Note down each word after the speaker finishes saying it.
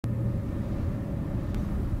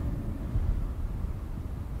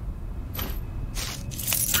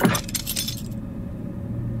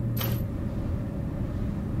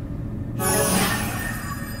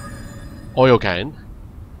Oil can.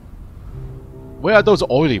 Where are those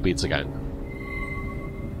oily bits again?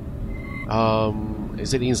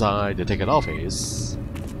 Is it inside the ticket office?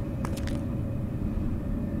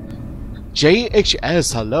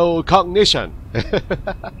 JHS, hello, Cognition!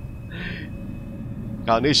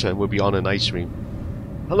 Cognition will be on a night stream.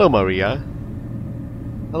 Hello, Maria.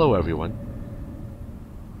 Hello, everyone.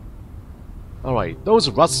 Alright, those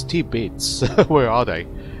rusty bits, where are they?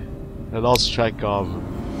 I lost track of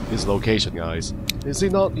his location, guys. Is he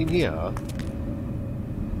not in here?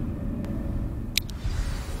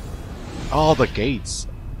 Oh, the gates.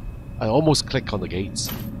 I almost clicked on the gates.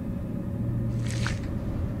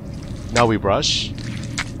 Now we brush.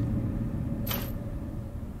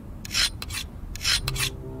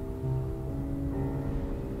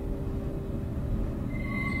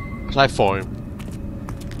 Platform.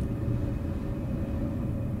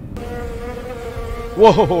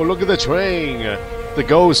 Whoa, look at the train! The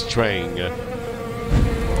ghost train.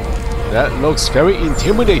 That looks very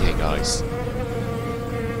intimidating, guys.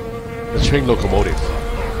 The train locomotive.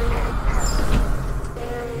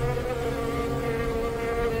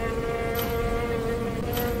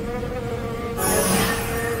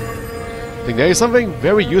 I think there is something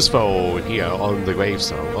very useful here on the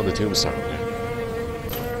gravestone, on the tombstone.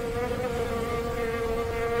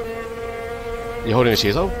 You holding a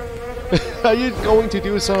chisel? Are you going to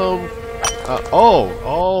do some...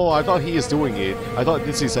 oh, I thought he is doing it. I thought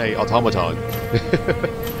this is a automaton.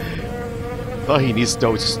 Thought he needs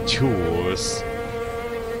those tools.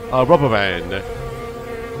 Rubber band.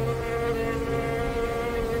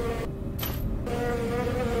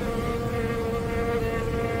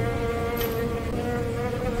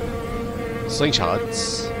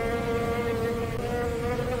 Slingshots.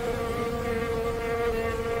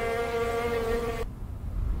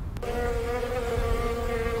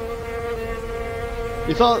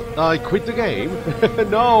 You thought I quit the game?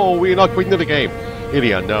 No, we're not quitting the game.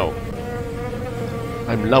 Ilya, no.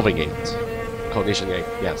 I'm loving it. Cognition game,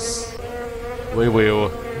 yes. We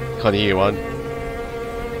will continue on.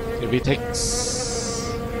 If it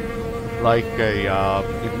takes like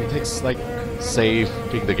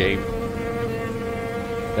saving the game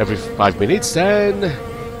every 5 minutes, then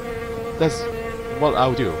that's what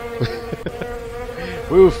I'll do.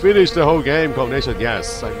 We will finish the whole game, Cognition,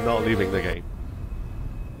 yes. I'm not leaving the game.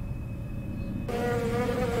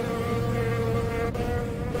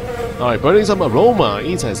 Alright, burning some aroma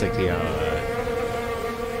incense here.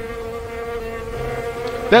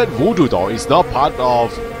 That voodoo doll is not part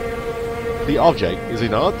of the object, is it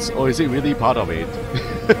not? Or is it really part of it?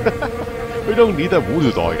 We don't need a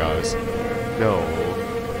voodoo doll, guys. No.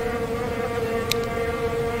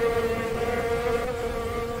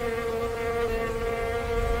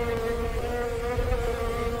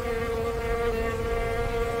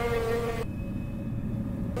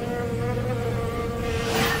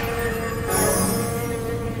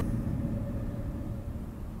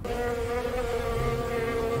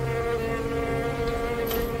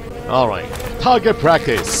 Alright, target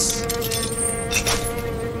practice.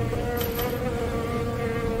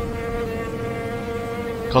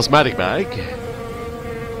 Cosmetic bag.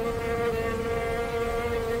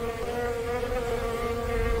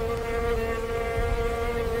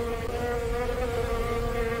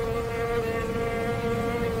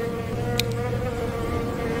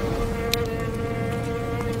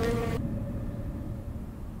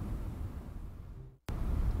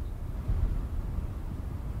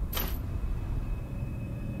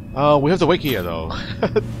 We have to wake here though.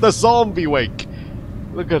 The zombie wake!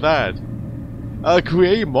 Look at that.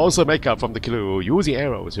 Create monster makeup from the clue. Use the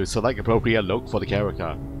arrow to select appropriate look for the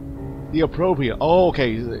character. The appropriate... Oh,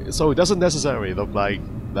 okay, so it doesn't necessarily look like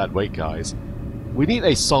that wake, guys. We need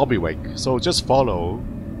a zombie wake, so just follow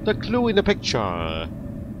the clue in the picture.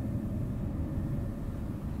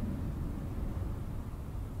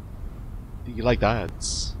 Do you like that?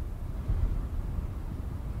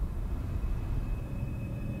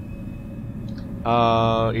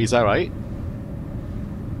 Is that right?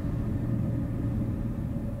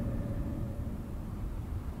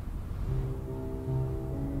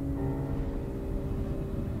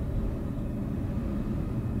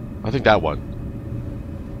 I think that one.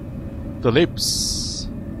 The lips.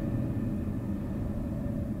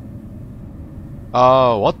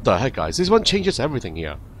 What the heck, guys? This one changes everything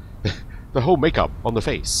here. The whole makeup on the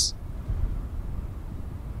face.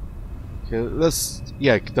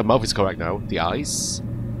 Yeah, the mouth is correct now. The eyes.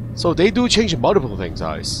 So they do change multiple things,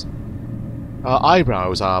 guys.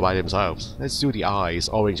 Eyebrows are by themselves. Let's do the eyes,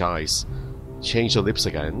 orange eyes. Change the lips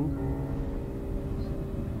again.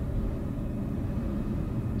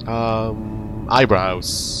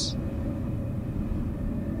 Eyebrows.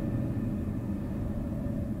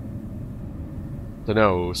 The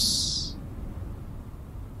nose.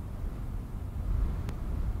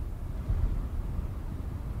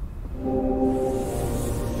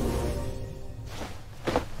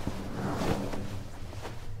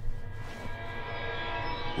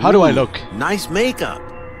 How do I look? Nice makeup.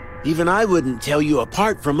 Even I wouldn't tell you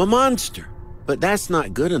apart from a monster. But that's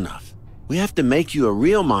not good enough. We have to make you a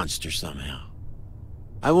real monster somehow.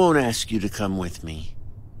 I won't ask you to come with me.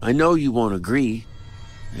 I know you won't agree,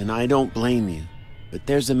 and I don't blame you. But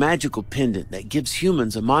there's a magical pendant that gives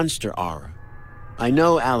humans a monster aura. I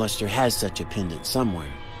know Alistair has such a pendant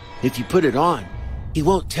somewhere. If you put it on, he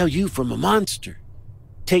won't tell you from a monster.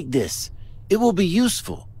 Take this. It will be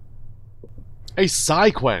useful. A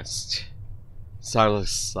side quest.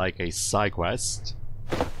 Sounds like a side quest.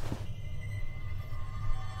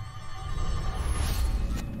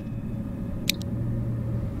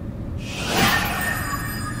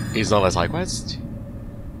 It's not a side quest.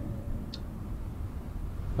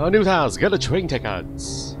 A new task, get a train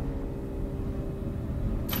tickets.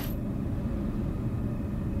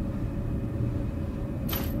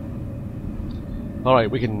 Alright,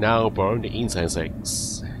 we can now burn the incense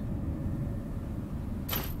eggs.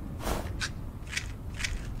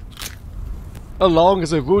 Along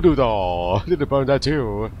as a voodoo doll. Need to burn that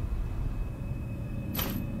too.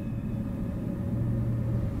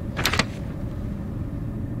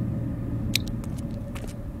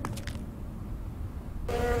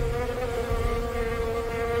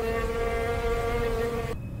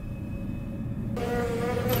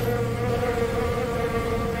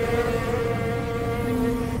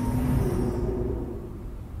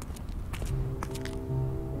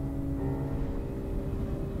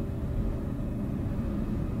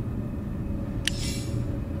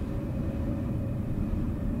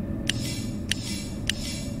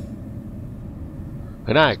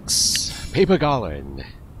 An axe. Paper garland.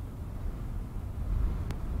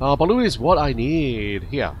 Balloon is what I need.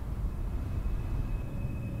 Here.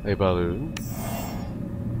 A balloon.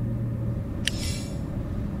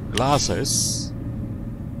 Glasses.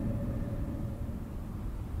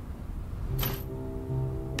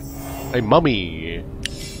 A mummy.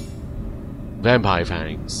 Vampire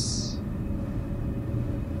fangs.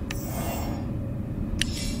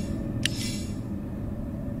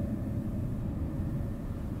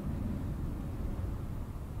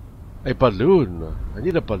 A balloon. I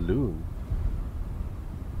need a balloon.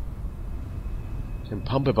 Can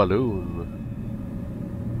pump a balloon.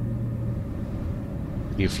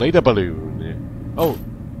 Deflate a balloon. Oh,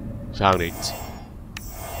 found it.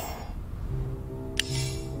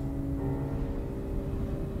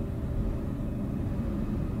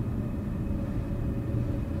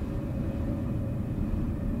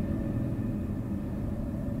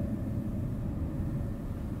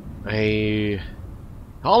 A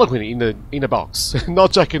Harlequin in the box,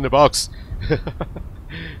 not Jack in the box.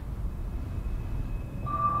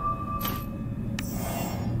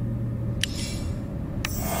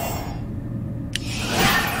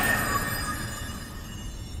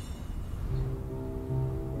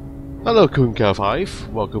 Hello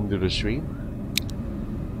Kunka5, welcome to the stream.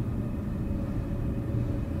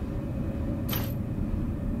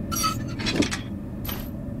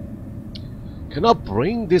 Cannot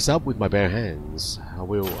bring this up with my bare hands. I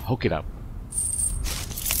will hook it up.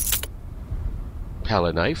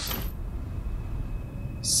 Palette knife.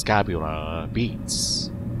 Scapula beads.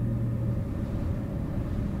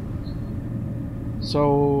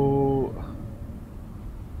 So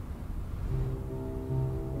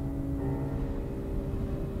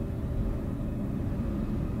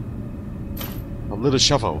a little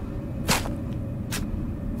shuffle.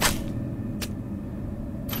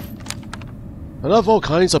 I love all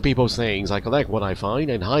kinds of people's things. I collect what I find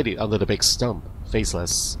and hide it under the big stump.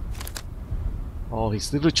 Faceless. Oh,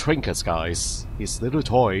 his little trinkets, guys. His little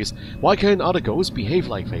toys. Why can't other ghosts behave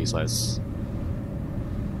like Faceless?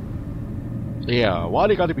 Yeah, why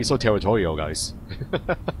they gotta be so territorial, guys?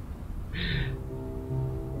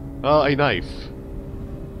 A knife.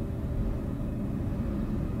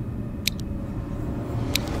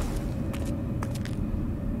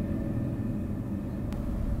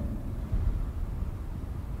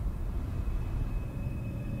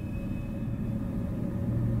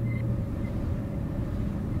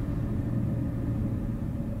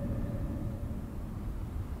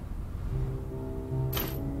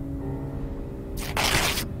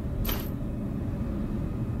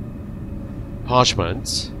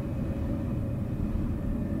 Parchment.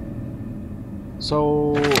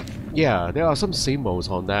 So, yeah, there are some symbols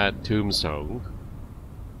on that tombstone.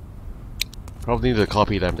 Probably need to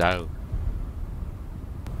copy them down.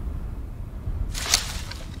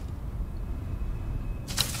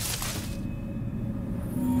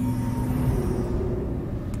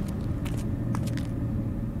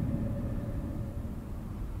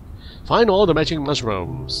 Find all the matching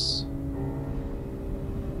mushrooms.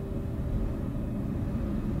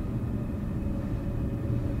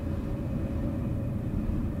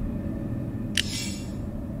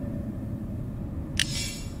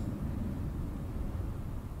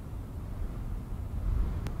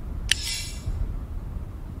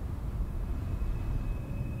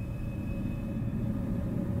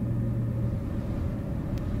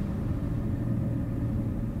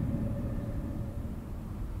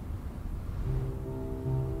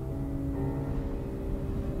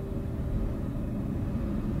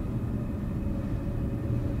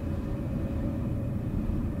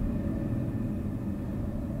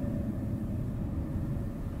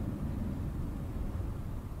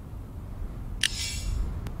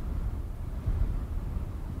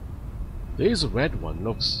 This red one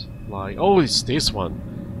looks like... oh, it's this one.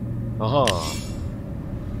 Aha.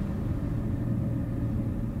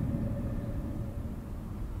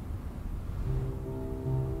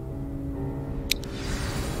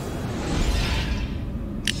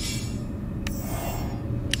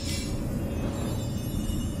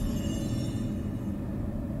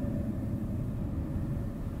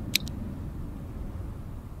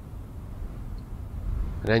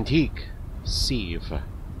 An antique sieve.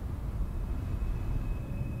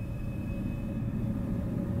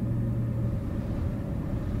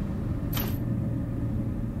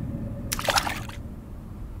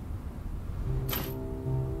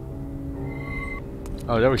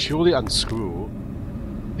 Oh, that will surely unscrew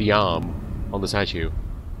the arm on the statue.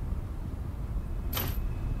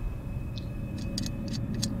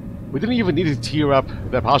 We didn't even need to tear up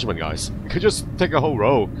that parchment, guys. We could just take a whole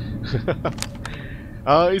row.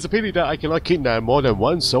 It's a pity that I cannot kidnap more than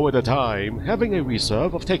one soul at a time. Having a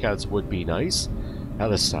reserve of tickets would be nice.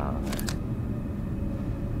 Alistair.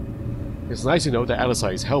 It's nice to know that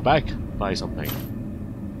Alistair is held back by something.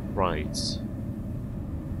 Right.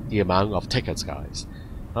 The amount of tickets, guys.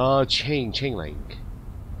 Chain link.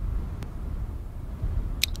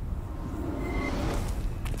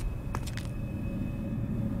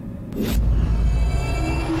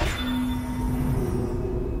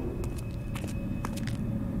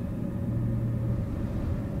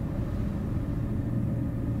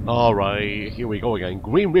 Alright, here we go again.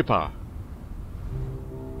 Green Ripper.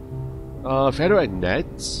 Feather and Net.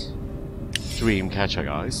 Dream Catcher,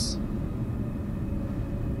 guys.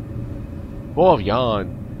 Ball of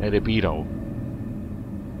Yarn and a beetle.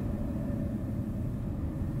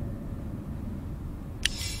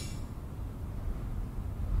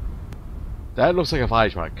 That looks like a fire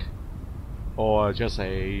truck. Or just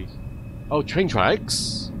a... oh, train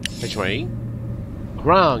tracks. A train.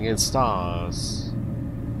 Ground and stars.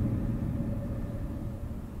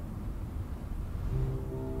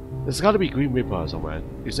 There's gotta be Green Reaper somewhere.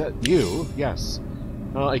 Is that you? Yes.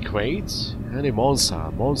 A crate and a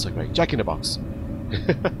monster crate. Jack in the box.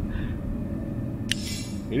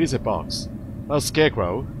 It is a box. A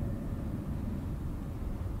scarecrow.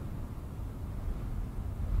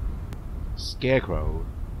 Scarecrow.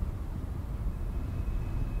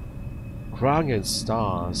 Crown and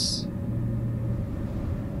stars.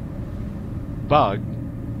 Bug.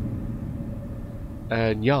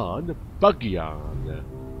 And yarn. Bug yarn.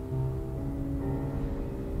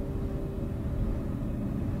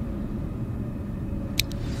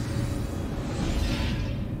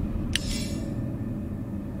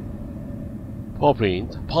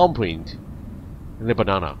 Palm print, and a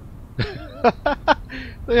banana.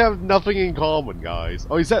 They have nothing in common, guys.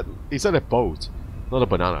 Oh, is that a boat, not a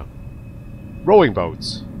banana? Rowing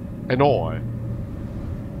boats, an oar.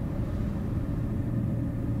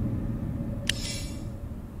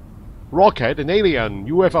 Rocket, an alien,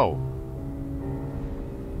 UFO.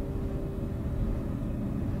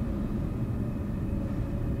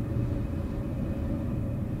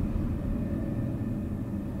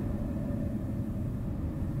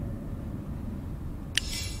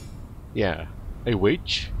 Yeah, a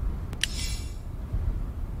witch.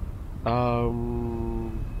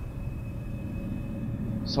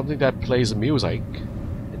 Something that plays music.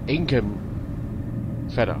 An Incan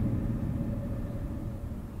feather.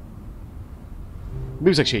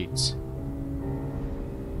 Music sheets.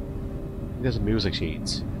 There's music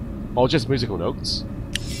sheets. Or just musical notes.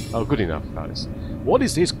 Oh, good enough, guys. What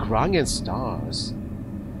is this? Crown and stars.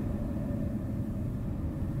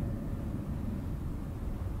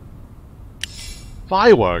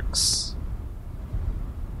 Fireworks!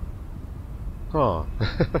 Huh.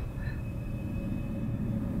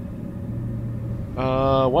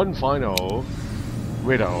 One final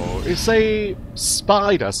riddle. It's a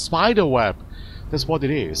spider web. That's what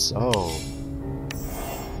it is. Oh.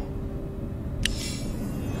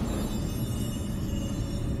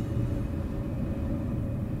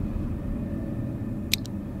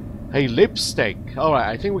 Hey, lipstick! Alright,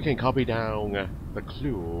 I think we can copy down the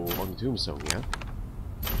clue on the tombstone, yeah?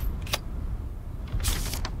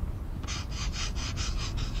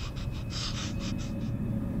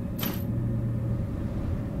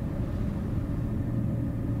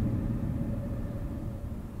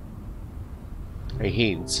 A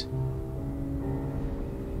hint.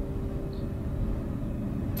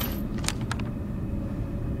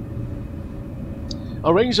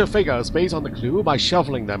 Arrange the figures based on the clue by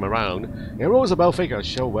shuffling them around. Arrows above figures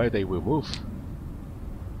show where they will move.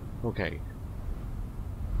 Okay.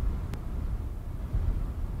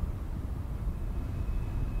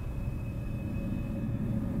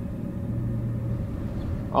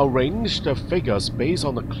 Arrange the figures based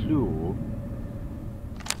on the clue.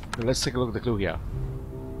 Let's take a look at the clue here.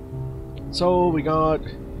 So we got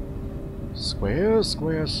square,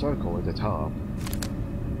 square, circle at the top.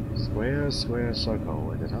 Square, square,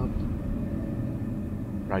 circle at the top.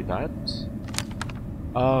 Like that.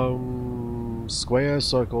 Square,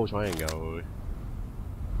 circle, triangle.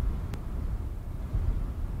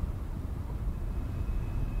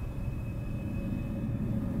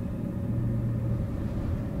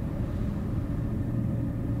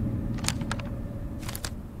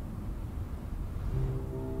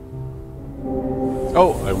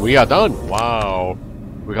 Oh, and we are done! Wow!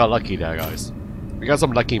 We got lucky there, guys. We got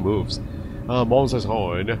some lucky moves. Monster's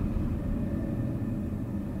Horn.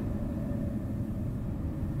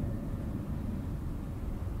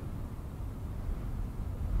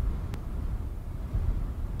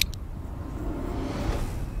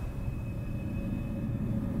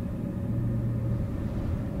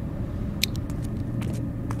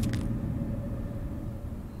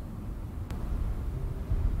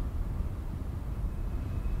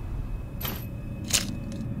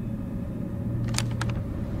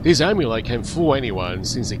 This amulet can fool anyone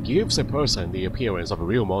since it gives a person the appearance of a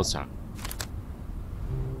real monster.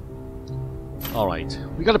 Alright,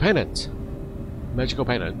 we got a pennant. Magical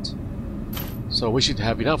pennant. So we should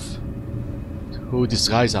have enough to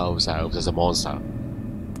disguise ourselves as a monster.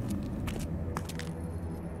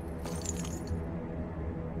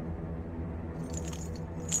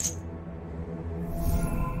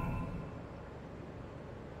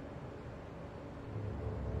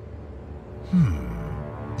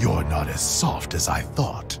 You're not as soft as I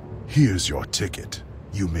thought. Here's your ticket.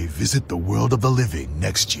 You may visit the world of the living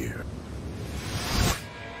next year.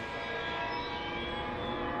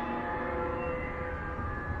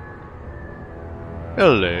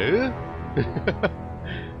 Hello?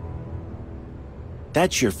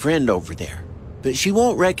 That's your friend over there, but she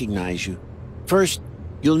won't recognize you. First,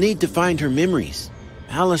 you'll need to find her memories.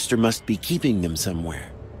 Alistair must be keeping them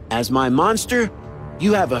somewhere. As my monster,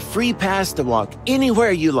 you have a free pass to walk anywhere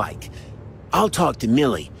you like. I'll talk to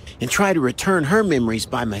Millie and try to return her memories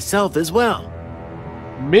by myself as well.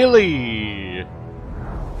 Millie!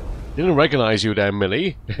 Didn't recognize you then,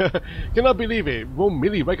 Millie. Cannot believe it. Won't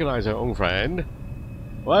Millie recognize her own friend?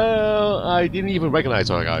 Well, I didn't even recognize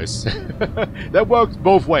her, guys. That worked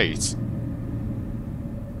both ways.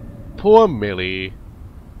 Poor Millie.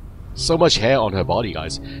 So much hair on her body,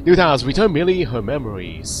 guys. New task, return Millie her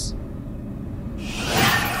memories.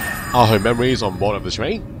 Are her memories on board of the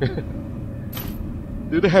train?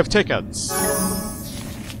 Do they have tickets?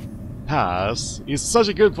 Pass is such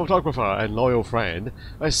a good photographer and loyal friend.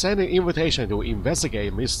 I sent an invitation to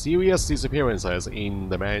investigate mysterious disappearances in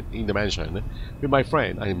the mansion. With my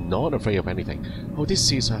friend, I am not afraid of anything. Oh,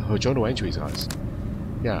 this is her journal entries, guys.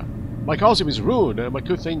 Yeah. My costume is ruined, and my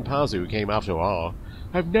good thing Pazu came after all.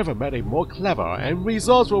 I've never met a more clever and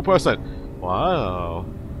resourceful person. Wow.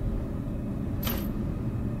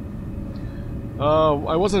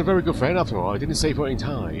 I wasn't a very good friend after all. I didn't save her in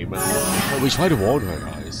time. But we tried to warn her,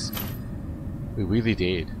 guys. We really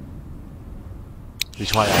did. We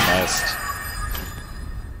tried our best.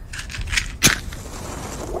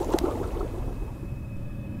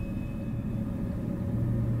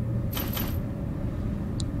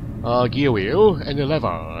 Gear wheel and a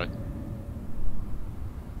lever.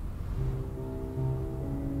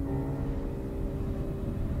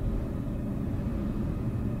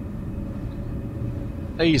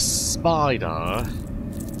 A spider.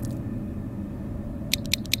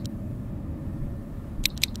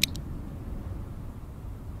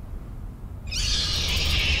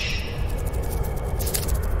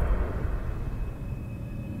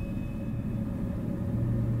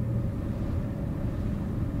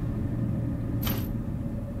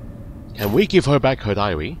 Can we give her back her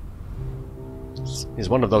diary? It's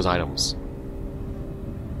one of those items.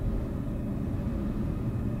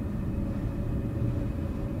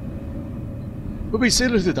 We'll be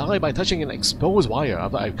silly to die by touching an exposed wire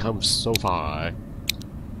after I've come so far.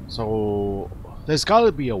 So there's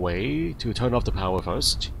gotta be a way to turn off the power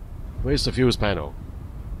first. Where's the fuse panel?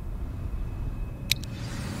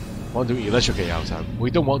 Want to electrocute ourselves.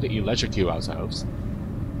 We don't want to electrocute ourselves.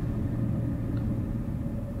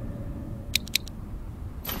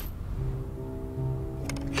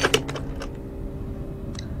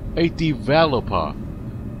 A developer.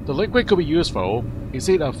 The liquid could be useful. Is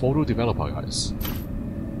it a photo developer, guys?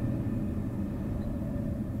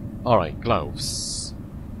 Alright, gloves.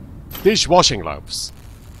 Dishwashing gloves.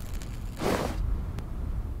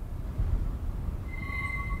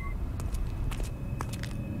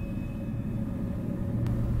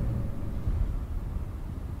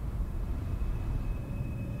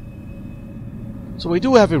 So we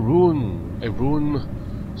do have a rune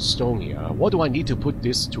stone here. What do I need to put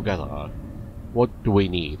this together? What do we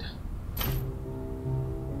need?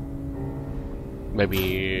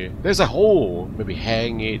 Maybe there's a hole. Maybe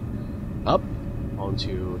hang it up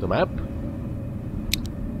onto the map.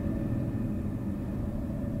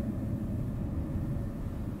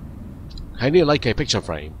 I need like a picture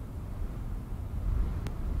frame.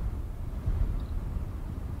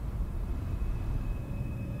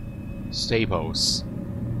 Staples.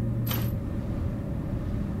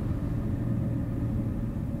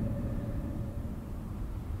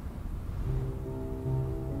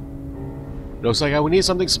 Looks like I will need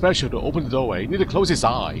something special to open the doorway. Need to close his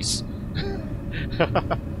eyes.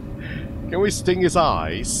 Can we sting his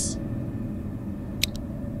eyes?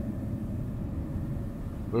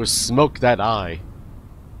 We'll smoke that eye.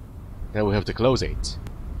 Then we have to close it.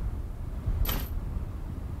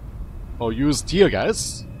 Or use tear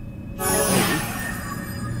gas. Maybe.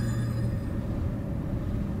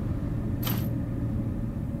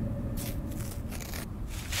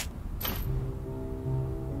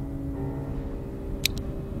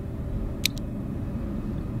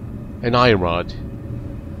 An iron rod.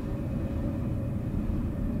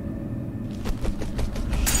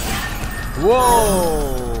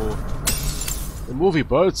 Whoa! The movie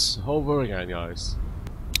Birds over again, guys.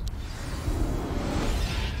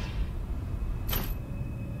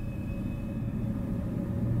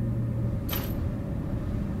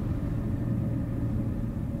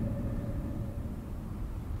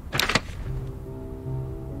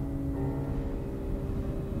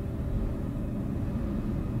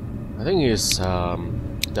 I think it's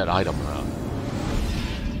that item now.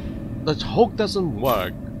 The hook doesn't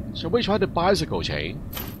work. Shall we try the bicycle chain?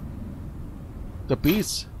 The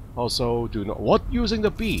beads also do not. What using the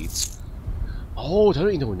beads? Oh, turn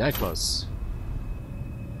it into a necklace.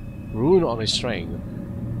 Rune on a string.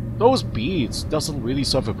 Those beads doesn't really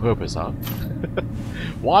serve a purpose, huh?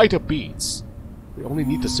 Why the beads? We only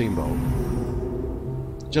need the symbol.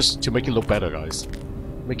 Just to make it look better, guys.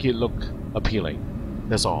 Make it look appealing.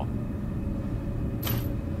 That's all.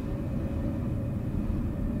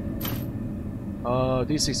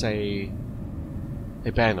 This is a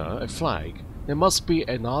banner, a flag. There must be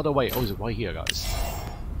another way. Oh, it's right here, guys.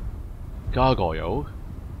 Gargoyle.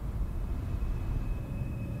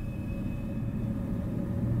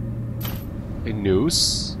 A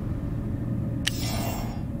noose.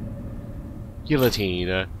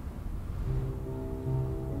 Guillotine.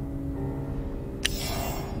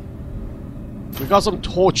 We got some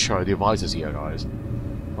torture devices here, guys.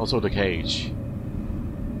 Also the cage.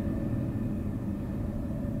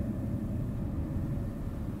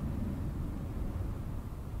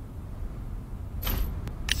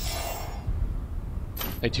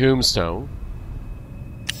 A tombstone.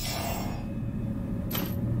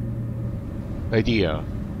 A deer.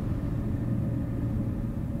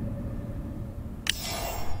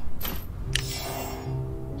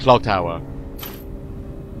 Clock tower.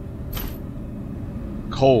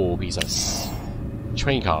 Coal pieces.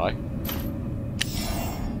 Train car.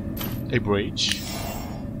 A bridge.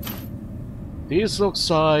 This looks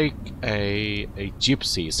like a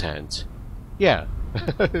gypsy's hand. Yeah.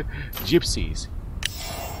 Gypsies.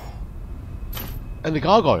 And the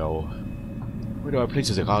gargoyle. Where do I place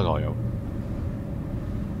the gargoyle?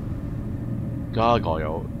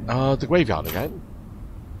 Gargoyle. The graveyard again.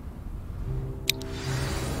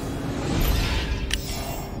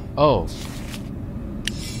 Oh.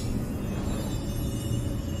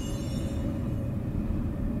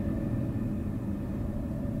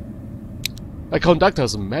 A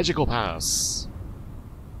conductor's magical pass.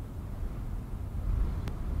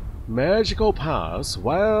 Magical pass?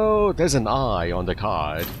 Well, there's an eye on the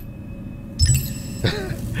card.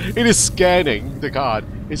 It is scanning the card.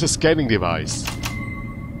 It's a scanning device.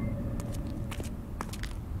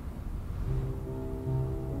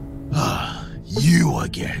 You You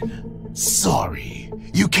again. Sorry.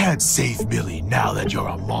 You can't save Millie now that you're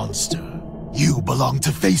a monster. You belong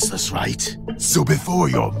to Faceless, right? So before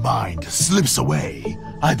your mind slips away,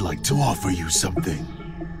 I'd like to offer you something.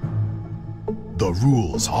 The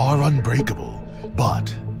rules are unbreakable,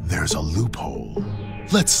 but there's a loophole.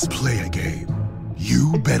 Let's play a game.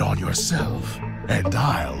 You bet on yourself, and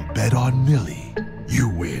I'll bet on Millie. You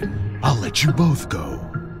win, I'll let you both go.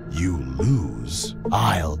 You lose,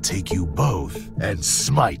 I'll take you both and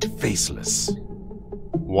smite Faceless.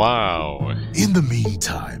 Wow. In the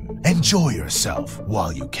meantime, enjoy yourself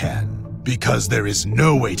while you can, because there is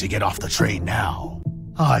no way to get off the train now.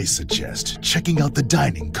 I suggest checking out the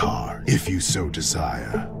dining car if you so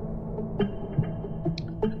desire.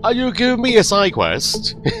 Are you giving me a side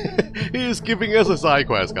quest? He is giving us a side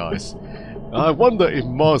quest, guys. I wonder if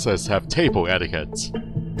monsters have table etiquette.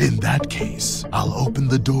 In that case, I'll open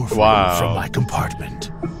the door for Wow. you from my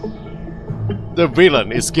compartment. The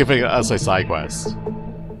villain is giving us a side quest.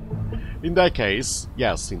 In that case,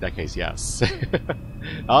 yes.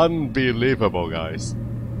 Unbelievable, guys.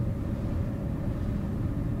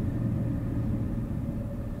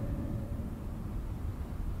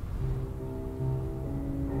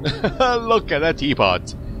 Look at that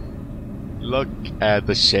teapot. Look at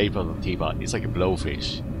the shape of the teapot. It's like a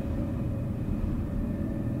blowfish.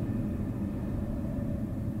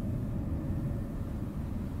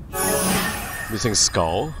 Missing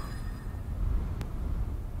skull.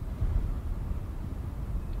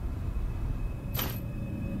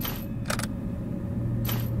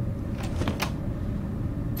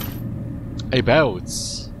 A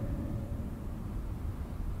belt.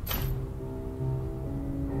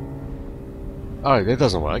 Oh, that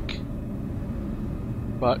doesn't work.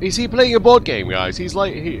 But is he playing a board game, guys? He's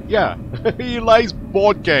like, yeah, he likes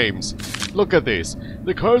board games. Look at this.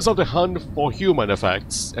 The curse of the hunt for human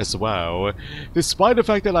effects as well. Despite the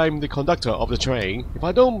fact that I'm the conductor of the train, if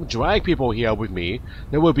I don't drag people here with me,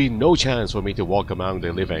 there will be no chance for me to walk among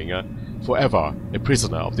the living, forever a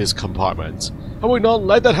prisoner of this compartment. I will not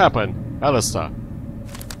let that happen, Alistair.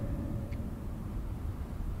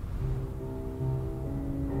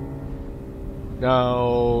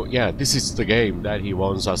 Now, yeah, this is the game that he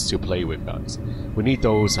wants us to play with, guys. We need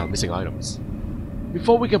those missing items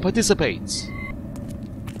before we can participate.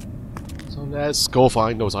 So let's go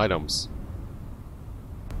find those items.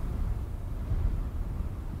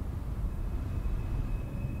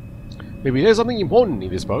 Maybe there's something important in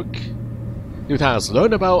this book. New task,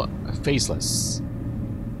 learn about Faceless.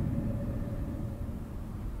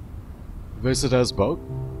 Visitor's book.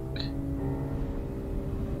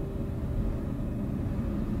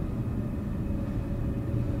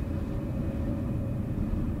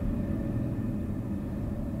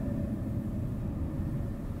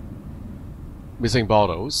 Missing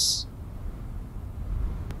bottles.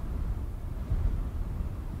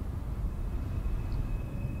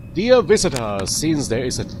 Dear visitor, since there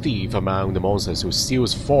is a thief among the monsters who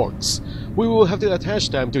steals forks, we will have to attach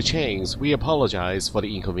them to chains. We apologize for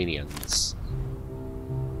the inconvenience.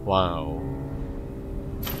 Wow.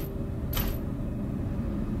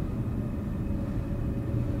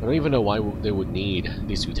 I don't even know why they would need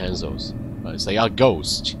these utensils. They are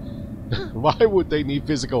ghosts. Why would they need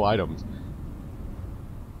physical items?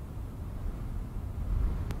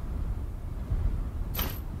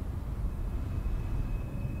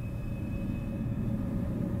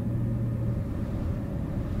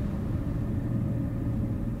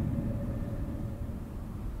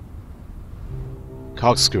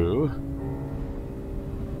 Corkscrew.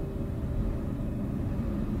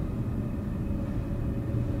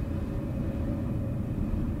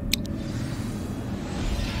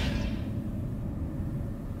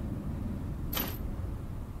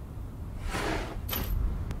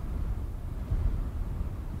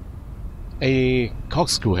 A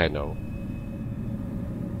corkscrew handle.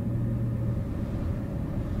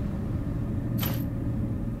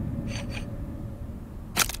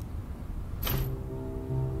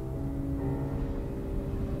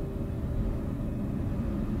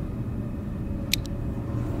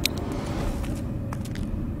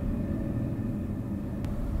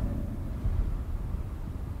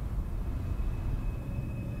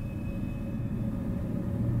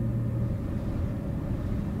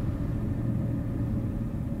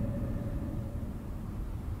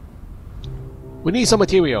 We need some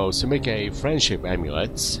materials to make a friendship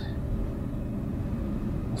amulet.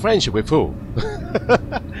 Friendship with who?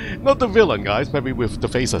 Not the villain, guys. Maybe with the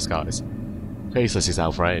Faceless guys. Faceless is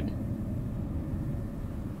our friend.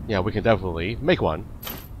 Yeah, we can definitely make one.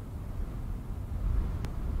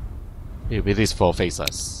 If it is for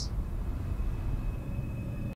Faceless.